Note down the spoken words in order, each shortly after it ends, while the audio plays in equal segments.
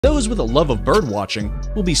Those with a love of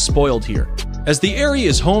birdwatching will be spoiled here, as the area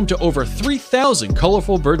is home to over 3,000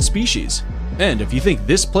 colorful bird species. And if you think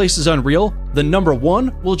this place is unreal, then number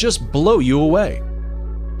 1 will just blow you away.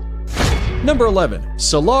 Number 11.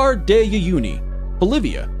 Salar Deyuni,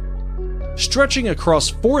 Bolivia. Stretching across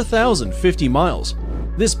 4,050 miles,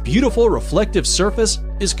 this beautiful reflective surface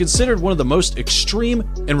is considered one of the most extreme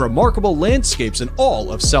and remarkable landscapes in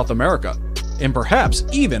all of South America, and perhaps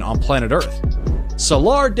even on planet Earth.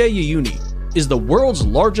 Salar Deyuni is the world's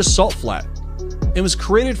largest salt flat and was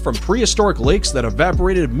created from prehistoric lakes that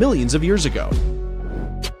evaporated millions of years ago.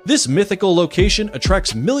 This mythical location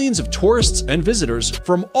attracts millions of tourists and visitors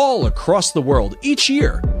from all across the world each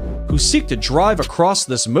year who seek to drive across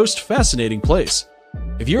this most fascinating place.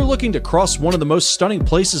 If you're looking to cross one of the most stunning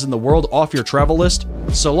places in the world off your travel list,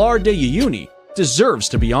 Salar Deyuni deserves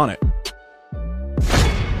to be on it.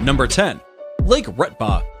 Number 10. Lake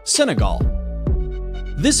Retba, Senegal.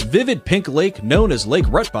 This vivid pink lake known as Lake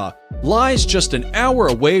Retba lies just an hour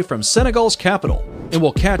away from Senegal's capital and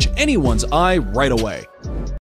will catch anyone's eye right away.